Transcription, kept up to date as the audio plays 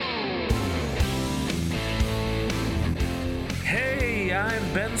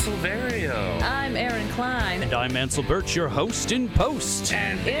I'm Ben Silverio. I'm Aaron Klein. And I'm Ansel Birch, your host in post.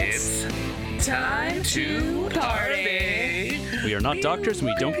 And it's time to party. We are not doctors and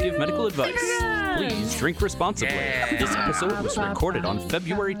we don't give medical advice. Please drink responsibly. Yeah. This episode was recorded on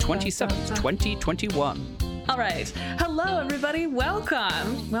February 27th, 2021. All right. Hello, everybody.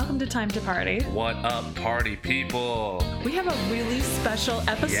 Welcome to Time to Party. What up, party people? We have a really special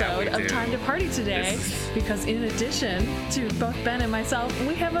episode Yeah, we of do. Time to Party today because in addition to both Ben and myself,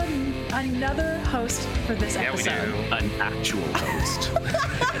 we have another host for this Yeah, we episode. do. An actual host.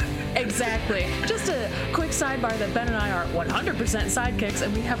 Exactly. Just a quick sidebar that Ben and I are 100% sidekicks,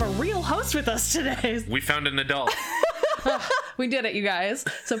 and we have a real host with us today. We found an adult. We did it, you guys.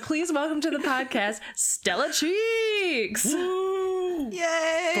 So please welcome to the podcast, Stella Cheeks. Yay!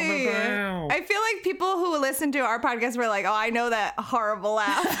 I feel like people who listen to our podcast were like, oh, I know that horrible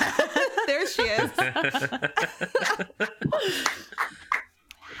laugh. There she is.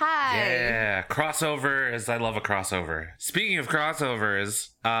 Hi. Yeah, crossovers. I love a crossover. Speaking of crossovers,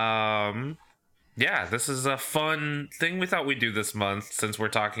 yeah, this is a fun thing we thought we'd do this month since we're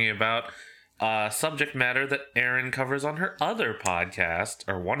talking about subject matter that Erin covers on her other podcast,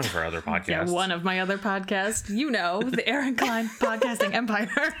 or one of her other podcasts. Yeah, one of my other podcasts. You know, the Aaron Klein Podcasting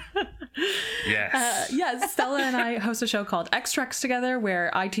Empire. Yes. Yeah, Stella and I host a show called X-Treks together where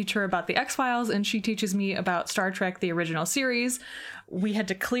I teach her about the X-Files and she teaches me about Star Trek, the original series. We had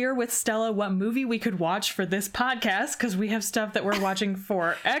to clear with Stella what movie we could watch for this podcast because we have stuff that we're watching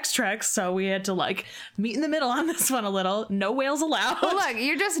for X-Treks, so we had to meet in the middle on this one a little. No whales allowed. Well, look,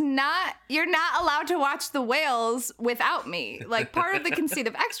 you're not allowed to watch the whales without me. Like, part of the conceit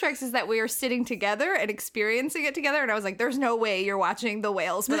of X-Treks is that we are sitting together and experiencing it together, and I was like, there's no way you're watching the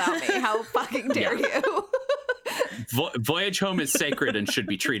whales without me. How fucking dare you? Voyage home is sacred and should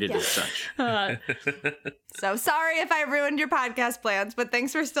be treated as such. So sorry if I ruined your podcast plans, but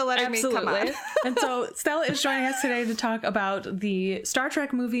thanks for still letting me come on. And so Stella is joining us today to talk about the Star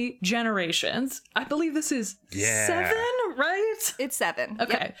Trek movie Generations. I believe this is 7, right? It's 7.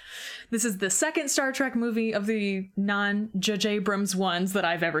 Okay. Yep. This is the second Star Trek movie of the non-J.J. Abrams ones that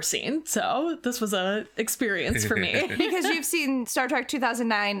I've ever seen. So this was a experience for me. Because you've seen Star Trek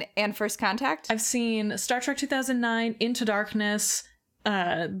 2009 and First Contact? I've seen Star Trek 2009, Into Darkness,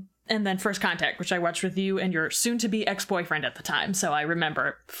 and then First Contact, which I watched with you and your soon-to-be ex-boyfriend at the time. So I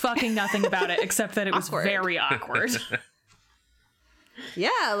remember fucking nothing about it except that it was Awkward. very awkward.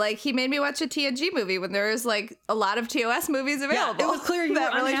 Yeah, like he made me watch a TNG movie when there was like a lot of TOS movies available. It was clear you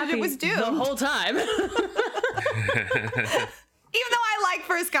that were relationship unhappy was doomed. the whole time. Even though I like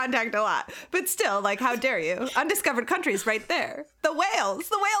First Contact a lot, but still, like, how dare you? Undiscovered countries right there. The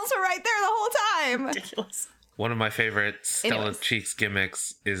whales are right there the whole time. Ridiculous. One of my favorite Stella Anyways. Cheeks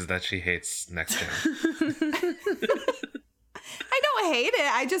gimmicks is that she hates Next Gen. I don't hate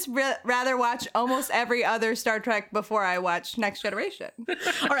it. I just rather watch almost every other Star Trek before I watch Next Generation.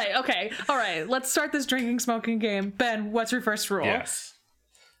 All right. Let's start this drinking, smoking game. Ben, what's your first rule? Yes.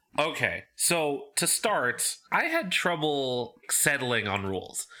 Okay, so to start, I had trouble settling on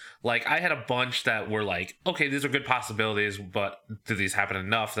rules. Like, I had a bunch that were like, okay, these are good possibilities, but do these happen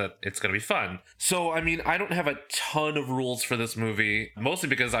enough that it's going to be fun? So, I mean, I don't have a ton of rules for this movie, mostly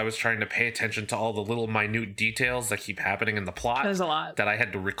because I was trying to pay attention to all the little minute details that keep happening in the plot. There's a lot. That I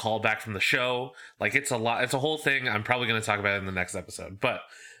had to recall back from the show. Like, it's a lot. It's a whole thing. I'm probably going to talk about it in the next episode. But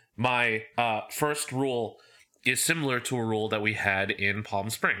my first rule is similar to a rule that we had in Palm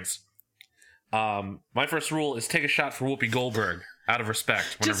Springs. My first rule is take a shot for Whoopi Goldberg out of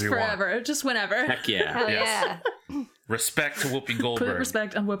respect whenever Just you forever. want. Just whenever. Heck yeah. Hell Yes. yeah. Respect to Whoopi Put Goldberg.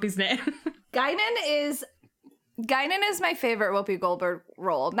 respect on Whoopi's name. Guinan is my favorite Whoopi Goldberg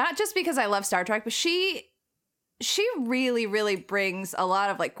role. Not just because I love Star Trek, but she really, really brings a lot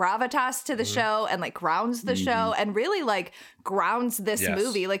of like gravitas to the show and like grounds the show and really like grounds this Yes.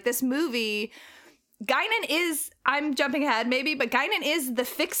 movie. Like this movie, Guinan is, I'm jumping ahead maybe, but Guinan is the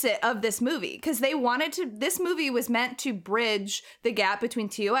fix-it of this movie because this movie was meant to bridge the gap between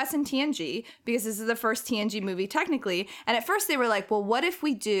TOS and TNG because this is the first TNG movie technically. And at first they were like, well, what if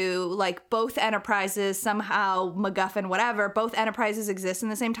we do like both Enterprises somehow, MacGuffin, whatever, both Enterprises exist in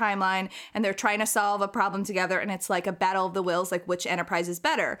the same timeline and they're trying to solve a problem together and it's like a battle of the wills, like which Enterprise is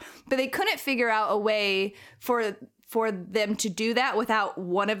better. But they couldn't figure out a way for them to do that without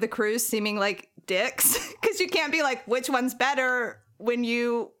one of the crews seeming like dicks because you can't be like which one's better when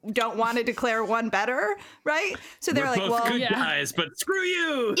you don't want to declare one better, right? So they're We're like, both well, good guys, but screw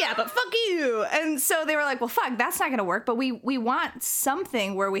you. yeah, but fuck you. And so they were like, well, fuck, that's not going to work. But we want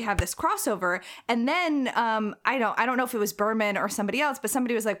something where we have this crossover. And then I don't know if it was Berman or somebody else, but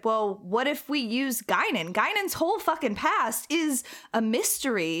somebody was like, well, what if we use Guinan? Guinan's whole fucking past is a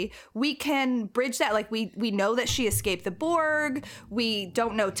mystery. We can bridge that. Like we know that she escaped the Borg. We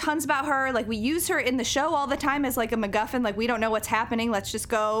don't know tons about her. Like we use her in the show all the time as like a MacGuffin. Like we don't know what's happening. Let's just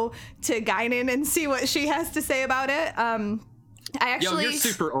go to Guinan and see what she has to say about it. I actually, Yo, you're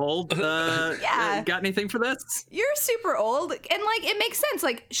super old. Yeah. Got anything for this? You're super old, and like it makes sense.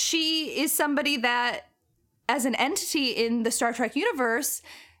 Like she is somebody that, as an entity in the Star Trek universe,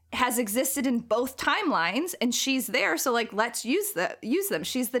 has existed in both timelines, and she's there. So like, let's use them.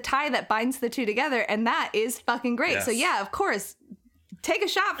 She's the tie that binds the two together, and that is fucking great. Yes. So yeah, of course, take a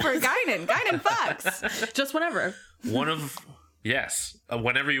shot for Guinan. Guinan fucks. Just whenever. Whenever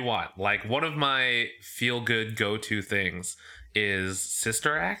you want. Like, one of my feel-good go-to things is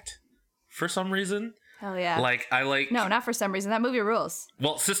Sister Act, for some reason. Hell yeah. Like, I like... No, not for some reason. That movie rules.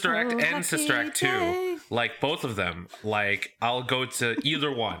 Well, Sister Act and Sister Act 2, like, both of them. Like, I'll go to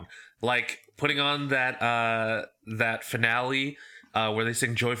either one. Like, putting on that finale where they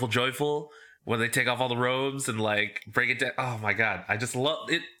sing Joyful, Joyful, when they take off all the robes and, like, break it down. Oh, my God. I just love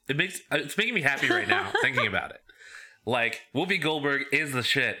it. It's making me happy right now, thinking about it. Like, Whoopi Goldberg is the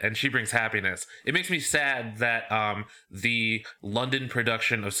shit, and she brings happiness. It makes me sad that the London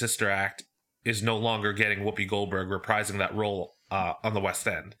production of Sister Act is no longer getting Whoopi Goldberg reprising that role on the West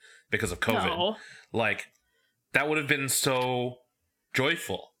End because of COVID. No. Like, that would have been so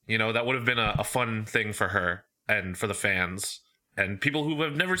joyful. You know, that would have been a fun thing for her and for the fans and people who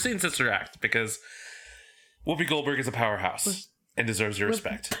have never seen Sister Act, because Whoopi Goldberg is a powerhouse and deserves your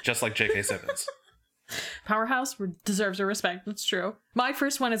respect, just like J.K. Simmons. Powerhouse deserves her respect. That's true. My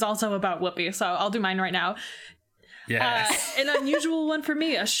first one is also about Whoopi, so I'll do mine right now. Yes. An unusual one for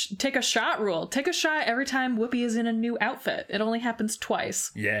me, take a shot rule. Take a shot every time Whoopi is in a new outfit. It only happens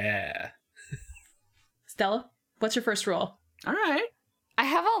twice. Yeah. Stella, what's your first rule? All right. I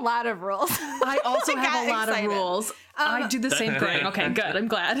have a lot of rules. I also I have got a lot excited. of rules. I do the same thing. Okay, good. I'm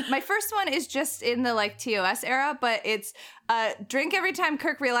glad. My first one is just in the like TOS era, but it's drink every time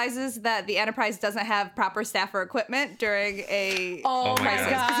Kirk realizes that the Enterprise doesn't have proper staff or equipment during a Oh my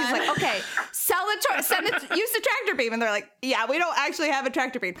crisis. 'Cause he's God. like, okay, use the tractor beam, and they're like, yeah, we don't actually have a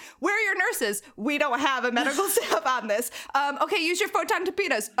tractor beam. Where are your nurses? We don't have a medical staff on this. Okay, use your photon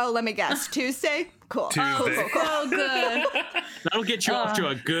torpedoes. Oh, let me guess, Tuesday. Cool. Tuesday. Cool. Oh, good. That'll get you off to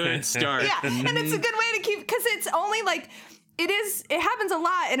a good start. Yeah, and it's a good way to keep, because it's only like it happens a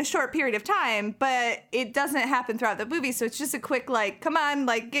lot in a short period of time, but it doesn't happen throughout the movie. So it's just a quick like, come on,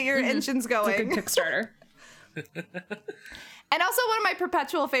 like get your engines going. It's a good Kickstarter. And also, one of my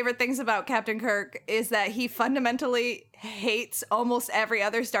perpetual favorite things about Captain Kirk is that he fundamentally hates almost every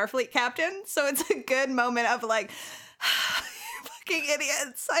other Starfleet captain. So it's a good moment of like, you fucking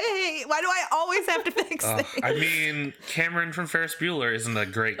idiots. Why do I always have to fix things? I mean, Cameron from Ferris Bueller isn't a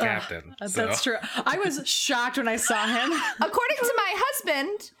great captain. so. That's true. I was shocked when I saw him. According to my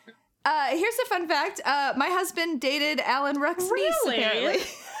husband, here's a fun fact. My husband dated Alan Ruck's niece, Really? apparently.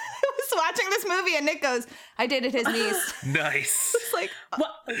 I was watching this movie and Nick goes, I dated his niece. Nice. It's like, What?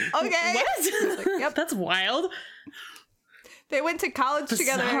 okay. What? Yep. That's wild. They went to college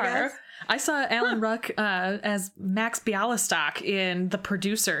together, I Bizarre. guess. I saw Alan Ruck as Max Bialystock in The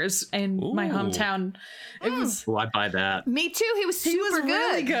Producers in my Ooh. hometown. It was Oh, I buy that. Me too. He was super he was good.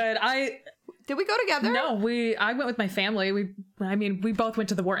 really good. Did we go together? No, I went with my family. We both went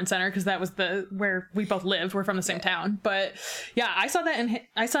to the Wharton Center because that was where we both lived. We're from the same town. But yeah, I saw that, and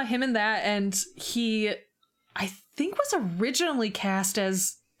I saw him in that, and he, I think, was originally cast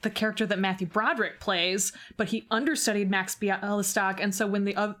as the character that Matthew Broderick plays, but he understudied Max Bialystock, and so when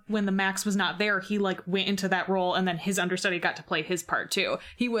the Max was not there, he like went into that role, and then his understudy got to play his part too.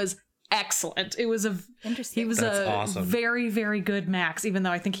 He was excellent. He was Interesting. That's awesome. very, very good Max, even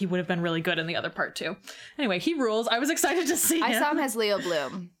though I think he would have been really good in the other part too. Anyway, he rules. I was excited to see him. I saw him as Leo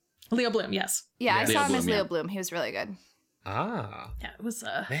Bloom. Leo Bloom, yes. Yeah, I Leo saw him as Bloom, Leo yeah. Bloom. He was really good. Ah. Yeah, it was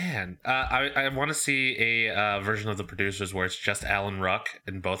Man, I want to see a version of The Producers where it's just Alan Ruck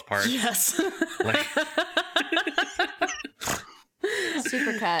in both parts. yes. Like,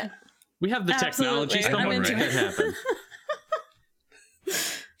 Super cut. We have the Absolutely. technology. Someone I'm make into it it. happen.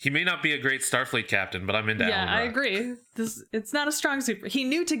 he may not be a great Starfleet captain, but I'm into Yeah, Alan I Ruck. agree. It's not a strong suit. He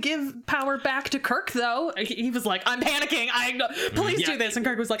knew to give power back to Kirk, though. He was like, "I'm panicking. Please Yeah. do this." And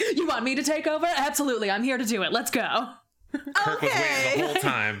Kirk was like, "You want me to take over? Absolutely. I'm here to do it. Let's go." Kirk was waiting the whole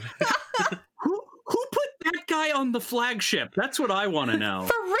time. Who put that guy on the flagship? That's what I want to know.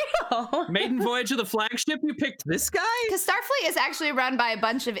 For real? Maiden voyage of the flagship, you picked this guy? Because Starfleet is actually run by a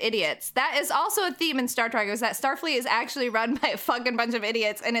bunch of idiots. That is also a theme in Star Trek, is that Starfleet is actually run by a fucking bunch of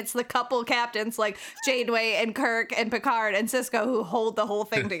idiots, and it's the couple captains like Janeway and Kirk and Picard and Sisko who hold the whole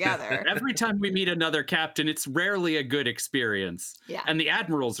thing together. Every time we meet another captain, it's rarely a good experience. Yeah. And the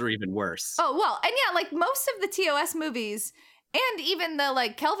admirals are even worse. Oh, well, and yeah, like most of the TOS movies and even the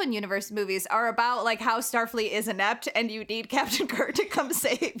like Kelvin universe movies are about like how Starfleet is inept and you need Captain Kirk to come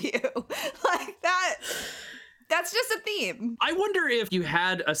save you. Like that's just a theme. I wonder if you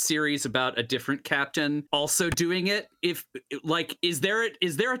had a series about a different captain also doing it. If like, is there a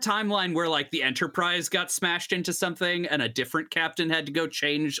timeline where like the Enterprise got smashed into something and a different captain had to go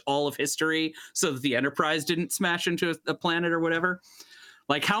change all of history so that the Enterprise didn't smash into a planet or whatever?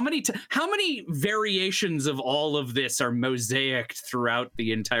 Like how many variations of all of this are mosaicked throughout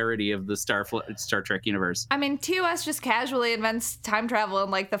the entirety of the Star Trek universe? I mean, TOS just casually invents time travel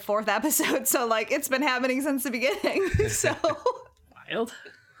in like the 4th episode, so like it's been happening since the beginning. So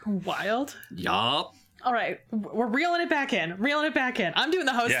Wild. Yup. All right, we're reeling it back in. I'm doing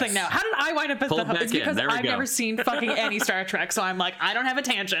the host Yes. thing now. How did I wind up as Pull the it back host? in. Because There we I've go. never seen fucking any Star Trek, so I'm like, I don't have a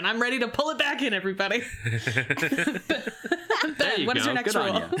tangent. I'm ready to pull it back in, everybody. There you What is go. your next Good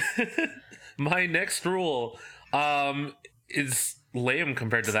on rule? ya. My next rule is lame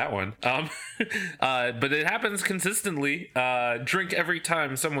compared to that one. But it happens consistently. Drink every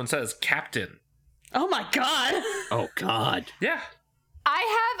time someone says captain. Oh my god. Oh God. Yeah.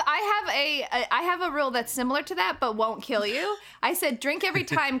 I have a rule that's similar to that, but won't kill you. I said drink every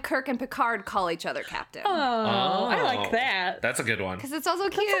time Kirk and Picard call each other captain. Oh, I like that. That's a good one. Because it's also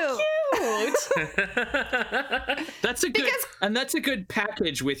cute. That's a good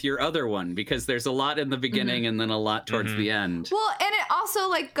package with your other one, because there's a lot in the beginning and then a lot towards the end. Well, and it also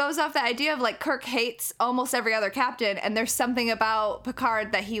like goes off the idea of like Kirk hates almost every other captain, and there's something about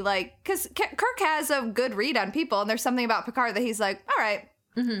Picard that he like, because Kirk has a good read on people, and there's something about Picard that he's like, all right,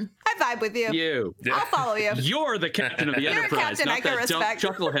 I vibe with you. I'll follow you. You're the captain of the You're a Enterprise, captain I not can that dumb respect.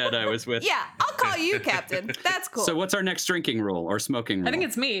 chucklehead I was with. Yeah, I'll call you captain. That's cool. So what's our next drinking rule or smoking rule? I think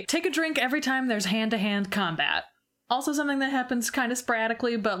it's me. Take a drink every time there's hand-to-hand combat. Also something that happens kind of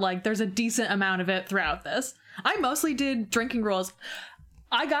sporadically, but like there's a decent amount of it throughout this. I mostly did drinking rules.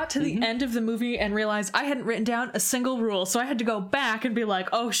 I got to the end of the movie and realized I hadn't written down a single rule, so I had to go back and be like,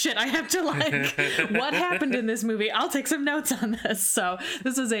 oh shit, I have to like, what happened in this movie? I'll take some notes on this. So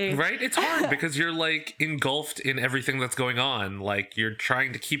this is a... Right? It's hard because you're like engulfed in everything that's going on. Like you're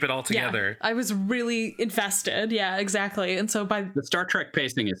trying to keep it all together. Yeah, I was really invested. Yeah, exactly. And so by... The Star Trek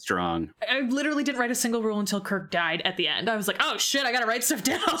pacing is strong. I literally didn't write a single rule until Kirk died at the end. I was like, oh shit, I gotta write stuff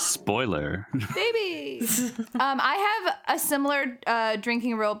down. Spoiler. Baby. I have a similar drinking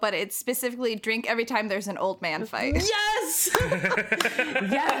rule, but it's specifically drink every time there's an old man fight. Yes!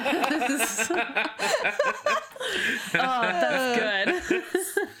 Yes! Oh, that's good.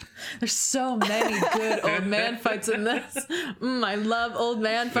 There's so many good old man fights in this. I love old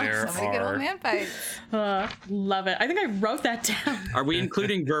man There fights. So many good old are. man fights. Love it. I think I wrote that down. Are we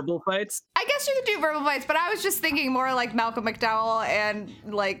including verbal fights? I guess you could do verbal fights, but I was just thinking more like Malcolm McDowell and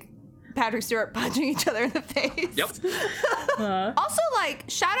like Patrick Stewart punching each other in the face. Yep. Also, like,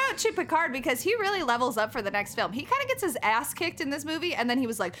 shout out to Picard because he really levels up for the next film. He kind of gets his ass kicked in this movie, and then he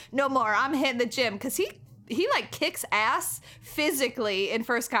was like, no more, I'm hitting the gym. Because he like kicks ass physically in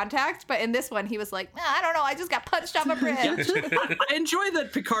First Contact, but in this one he was like, I don't know, I just got punched off a bridge. I enjoy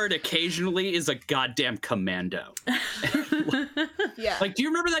that Picard occasionally is a goddamn commando. Yeah. Like, do you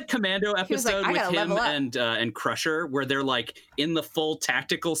remember that commando was like, episode "I with gotta him level up." and Crusher, where they're like in the full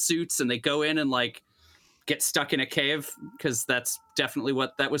tactical suits and they go in and like get stuck in a cave, because that's definitely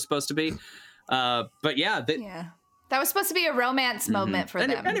what that was supposed to be. But yeah, Yeah. That was supposed to be a romance moment for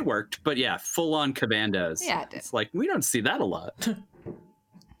them. and it worked. But yeah, full on commandos. Yeah, it did. It's like we don't see that a lot.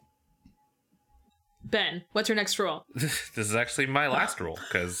 Ben, what's your next rule? This is actually my last rule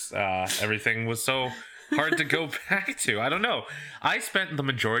because everything was so hard to go back to. I don't know. I spent the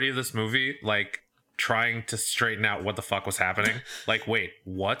majority of this movie like trying to straighten out what the fuck was happening. Like, wait,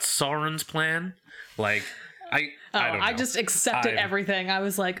 what's Sauron's plan? Like, I don't know. I just accepted everything. I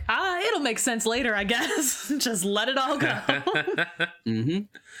was like, it'll make sense later, I guess. Just let it all go. Mm-hmm.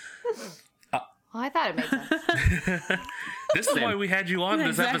 Well, I thought it made sense. This is why we had you on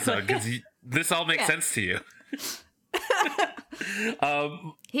this Exactly. episode, because this all makes sense to you.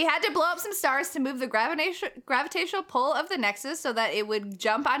 He had to blow up some stars to move the gravitational pull of the Nexus so that it would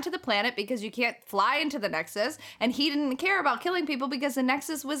jump onto the planet, because you can't fly into the Nexus. And he didn't care about killing people because the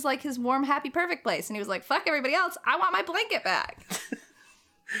Nexus was like his warm, happy, perfect place. And he was like, fuck everybody else. I want my blanket back.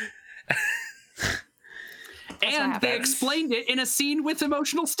 And they happens. explained it in a scene with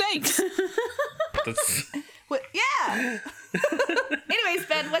emotional stakes. That's, Yeah. Anyways,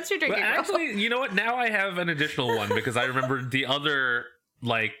 Ben, what's your but drinking rule? actually, you know what? Now I have an additional one because I remember the other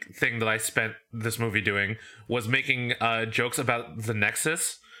thing that I spent this movie doing was making jokes about the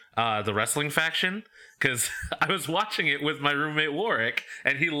Nexus, the wrestling faction, because I was watching it with my roommate Warwick,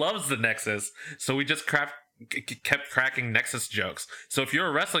 and he loves the Nexus, so we just kept cracking Nexus jokes. So if you're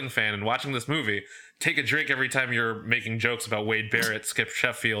a wrestling fan and watching this movie, take a drink every time you're making jokes about Wade Barrett, Skip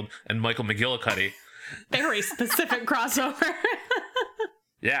Sheffield, and Michael McGillicuddy. Very specific crossover.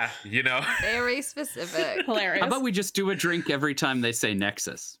 Yeah, you know. Very specific. Hilarious. How about we just do a drink every time they say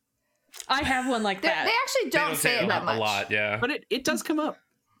Nexus? I have one like They that. actually don't say it that much. a lot, yeah. But it does come up.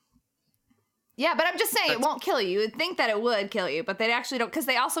 Yeah, but I'm just saying it won't kill you. You would think that it would kill you, but they actually don't, because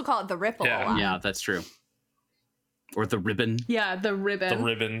they also call it the ripple Yeah. a lot. Yeah, that's true. Or the ribbon. Yeah, the ribbon. The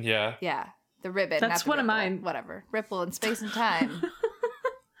ribbon, yeah. Yeah, the ribbon. That's not the one of ripple. mine. Whatever. Ripple in space and time.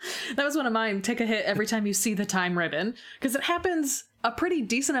 That was one of mine. Take a hit every time you see the time ribbon, because it happens a pretty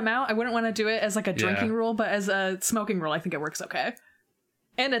decent amount. I wouldn't want to do it as like a drinking rule, but as a smoking rule, I think it works okay.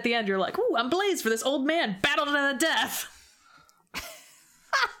 And at the end, you're like, "Ooh, I'm blazed for this old man, battled to the death."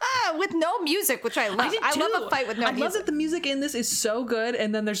 With no music, which I love. I love a fight with no I music. love that the music in this is so good,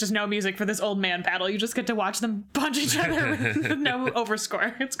 and then there's just no music for this old man battle. You just get to watch them punch each other with no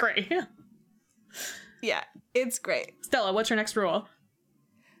overscore. It's great. Yeah, it's great. Stella, what's your next rule?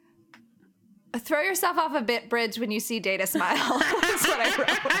 Throw yourself off a bit bridge when you see Data smile. That's what I wrote.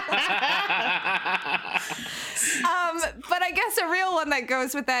 But I guess a real one that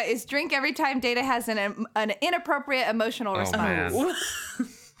goes with that is drink every time Data has an inappropriate emotional response. Man.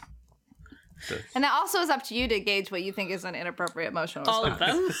 And that also is up to you to gauge what you think is an inappropriate emotional All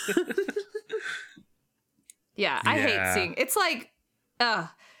response. of them. Yeah, I hate seeing. It's like, ugh.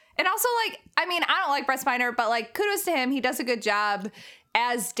 And also, like, I mean, I don't like Brett Spiner, but like, kudos to him. He does a good job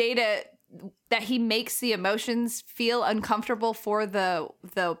as Data, that he makes the emotions feel uncomfortable for the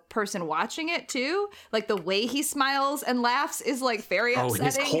person watching it too. Like the way he smiles and laughs is like very his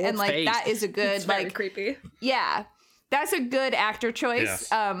upsetting, whole and like face. that is a good It's very like creepy. yeah, that's a good actor choice.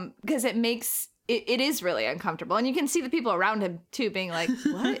 Yes. Because it makes it is really uncomfortable, and you can see the people around him too being like,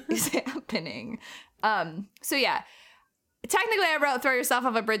 "What is happening?" So yeah. Technically, I wrote throw yourself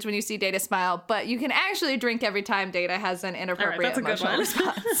off a bridge when you see Data smile, but you can actually drink every time Data has an inappropriate that's a good emotional one.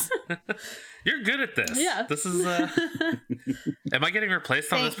 response. You're good at this. Yeah. This is am I getting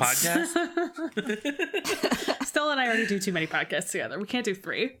replaced on this Thanks. podcast? Stella and I already do too many podcasts together. We can't do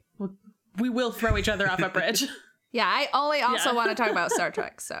 3. We will throw each other off a bridge. Yeah, I only also Yeah. want to talk about Star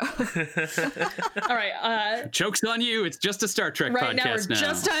Trek, so. All right. Joke's on you. It's just a Star Trek Right now, podcast we're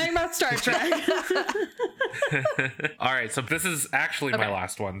just talking about Star Trek. All right, so this is actually my Okay.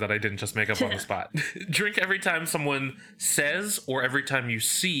 last one that I didn't just make up on the spot. Drink every time someone says or every time you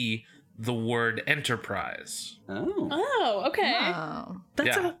see the word Enterprise. Oh. Oh, okay. Oh.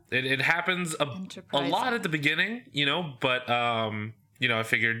 That's Yeah, it happens a Enterprise. lot at the beginning, you know, but I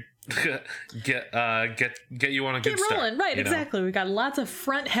figured get you on a good Get start. rolling. Right, you know? exactly. We got lots of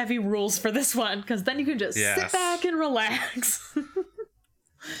front heavy rules for this one, because then you can just sit Yes. back and relax.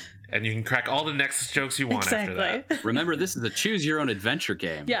 And you can crack all the Nexus jokes you want after that. Exactly. Remember, this is a choose your own adventure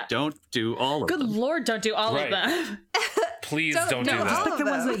game. Yeah. Don't do all of Good them. lord, don't do all Right. of them. Please Don't don't do do all that. Just pick the of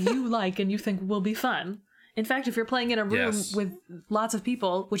ones them. that you like and you think will be fun. In fact, if you're playing in a room Yes. with lots of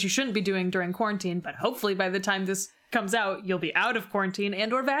people, which you shouldn't be doing during quarantine, but hopefully by the time this comes out, you'll be out of quarantine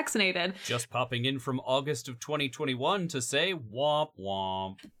and or vaccinated. Just popping in from August of 2021 to say womp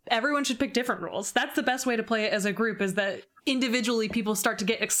womp. Everyone should pick different rules. That's the best way to play it as a group, is that individually people start to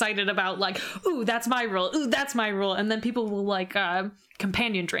get excited about like, ooh, that's my rule. Ooh, that's my rule. And then people will like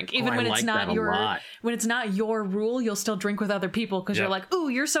companion drink. Even I when it's like not that a lot. when it's not your rule, you'll still drink with other people because Yep. you're like, ooh,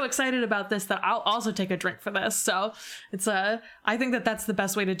 you're so excited about this that I'll also take a drink for this. So it's I think that that's the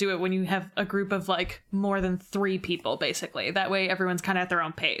best way to do it when you have a group of like more than 3 people, basically. That way everyone's kind of at their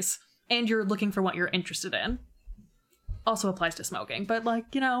own pace and you're looking for what you're interested in. Also applies to smoking, but like,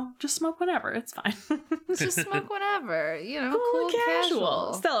 just smoke whenever. It's fine. Just smoke whenever, cool, Cool,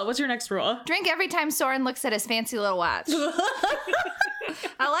 casual. Stella, what's your next rule? Drink every time Soren looks at his fancy little watch.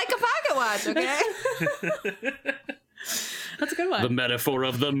 I like a pocket watch, okay? That's a good The one. metaphor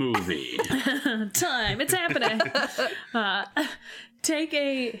of the movie. Time. It's happening. Take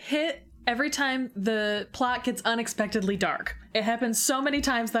a hit every time the plot gets unexpectedly dark. It happens so many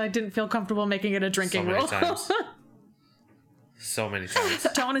times that I didn't feel comfortable making it a drinking many rule. times. So many times.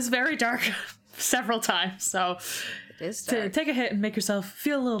 Tone is very dark several times, so It is to dark. take a hit and make yourself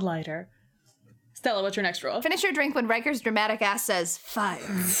feel a little lighter. Stella, what's your next rule? Finish your drink when Riker's dramatic ass says, fire.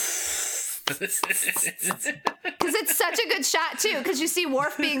 Because it's such a good shot, too. Because you see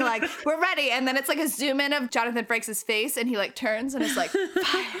Worf being like, we're ready. And then it's like a zoom in of Jonathan Frakes' face. And he like turns and it's like,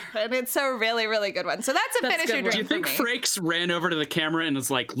 fire. And it's a really, really good one. So that's a finish your Do drink you think for me. Frakes ran over to the camera and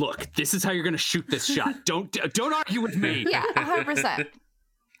was like, look, this is how you're going to shoot this shot. Don't argue with me. Yeah, 100%.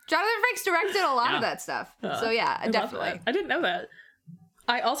 Jonathan Frakes directed a lot of that stuff. So yeah, I love definitely. that. I didn't know that.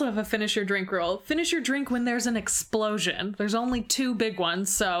 I also have a finish your drink rule. Finish your drink when there's an explosion. There's only 2 big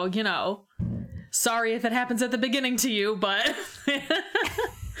ones, so, you know, sorry if it happens at the beginning to you, but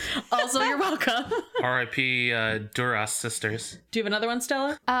also you're welcome. R.I.P. Duras sisters. Do you have another one,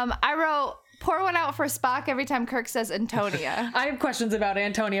 Stella? I wrote, pour one out for Spock every time Kirk says Antonia. I have questions about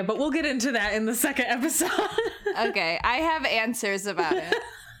Antonia, but we'll get into that in the second episode. Okay, I have answers about it.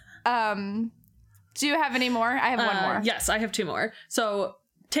 Do you have any more? I have one more. Yes, I have 2 more. So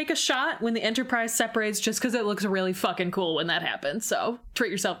take a shot when the Enterprise separates just because it looks really fucking cool when that happens. So treat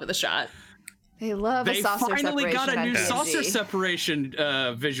yourself with a shot. They love a They saucer finally separation got a on new TNG. saucer separation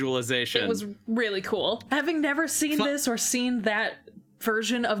visualization. It was really cool. Having never seen this or seen that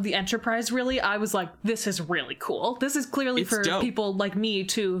version of the Enterprise, really, I was like, this is really cool. This is clearly It's for dope. people like me,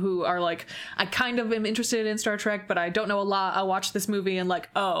 too, who are like, I kind of am interested in Star Trek, but I don't know a lot. I'll watch this movie and like,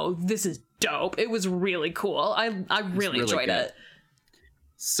 oh, this is dope. It was really cool. I really enjoyed good. it.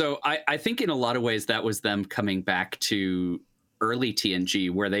 So I think in a lot of ways that was them coming back to early TNG,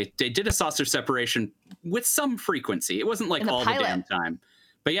 where they did a saucer separation with some frequency. It wasn't like In the all pilot. the damn time.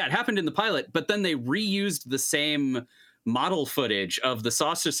 But yeah, it happened in the pilot. But then they reused the same model footage of the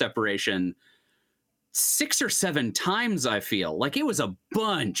saucer separation 6 or 7 times, I feel. Like it was a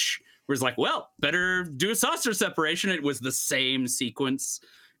bunch. Where it's like, well, better do a saucer separation. It was the same sequence.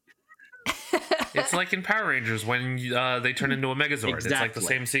 It's like in Power Rangers when they turn into a Megazord. It's like the Exactly.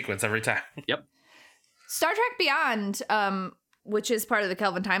 same sequence every time. Yep. Star Trek Beyond, which is part of the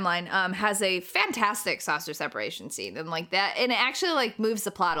Kelvin timeline, has a fantastic saucer separation scene and like that, and it actually like moves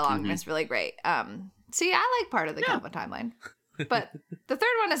the plot along. And it's really great. See, I like part of the Kelvin timeline, but the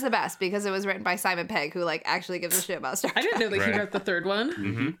third one is the best because it was written by Simon Pegg, who like actually gives a shit about Star I Trek. didn't know that he Right. wrote the third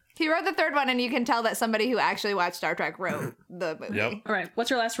one. He wrote the third one, and you can tell that somebody who actually watched Star Trek wrote the movie. Yep. All right, what's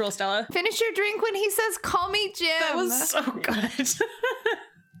your last rule, Stella? Finish your drink when he says, "Call me Jim." That was so good.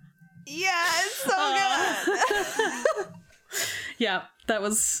 Yeah, it's so good. Yeah, that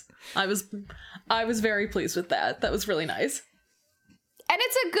was. I was very pleased with that. That was really nice. And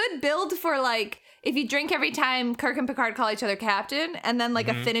it's a good build for like if you drink every time Kirk and Picard call each other captain, and then like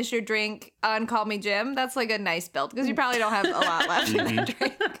a finish your drink on Call Me Jim. That's like a nice build because you probably don't have a lot left in that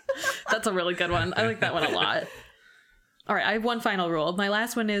drink. That's a really good one. I like that one a lot. All right, I have one final rule. My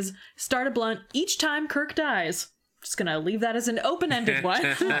last one is start a blunt each time Kirk dies. Just gonna leave that as an open-ended one.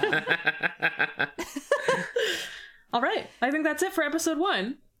 All right, I think that's it for episode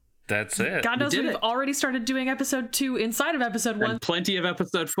 1. That's it. God knows did we've it. already started doing episode 2 inside of episode 1. And plenty of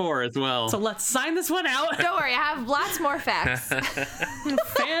episode 4 as well. So let's sign this one out. Don't worry, I have lots more facts.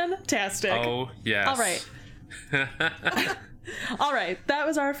 Fantastic. Oh, yes. All right. All right, that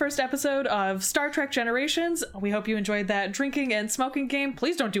was our first episode of Star Trek Generations. We hope you enjoyed that drinking and smoking game.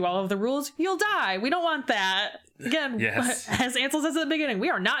 Please don't do all of the rules. You'll die. We don't want that. Again, Yes. as Ansel says at the beginning, we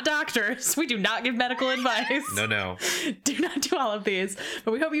are not doctors. We do not give medical advice. No. Do not do all of these.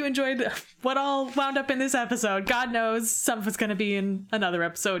 But we hope you enjoyed what all wound up in this episode. God knows some of it's going to be in another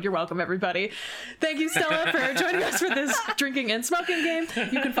episode. You're welcome, everybody. Thank you, Stella, for joining us for this drinking and smoking game.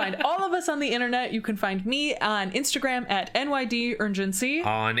 You can find all of us on the internet. You can find me on Instagram at NYDurgency.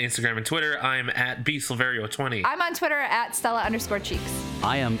 On Instagram and Twitter, I'm at bsilverio20. I'm on Twitter at Stella_Cheeks.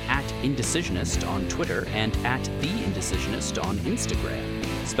 I am at Indecisionist on Twitter and at The Indecisionist on Instagram.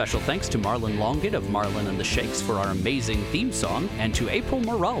 Special thanks to Marlon Longett of Marlon and the Shakes for our amazing theme song, and to April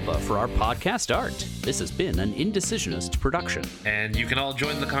Moralba for our podcast art. This has been an Indecisionist production. And you can all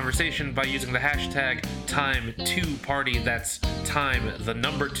join the conversation by using the hashtag Time2Party. That's time, the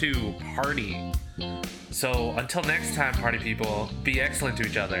number 2, party. So until next time, party people, be excellent to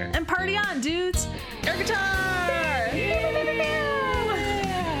each other. And party on, dudes! Air guitar!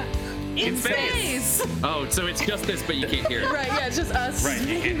 In space! Oh, so it's just this, but you can't hear it. Right, yeah, it's just us Right, you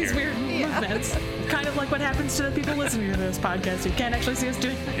making can't these hear weird movements. Kind of like what happens to the people listening to this podcast who can't actually see us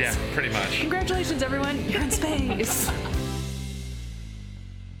doing this. Yeah, pretty much. Congratulations, everyone! You're in space!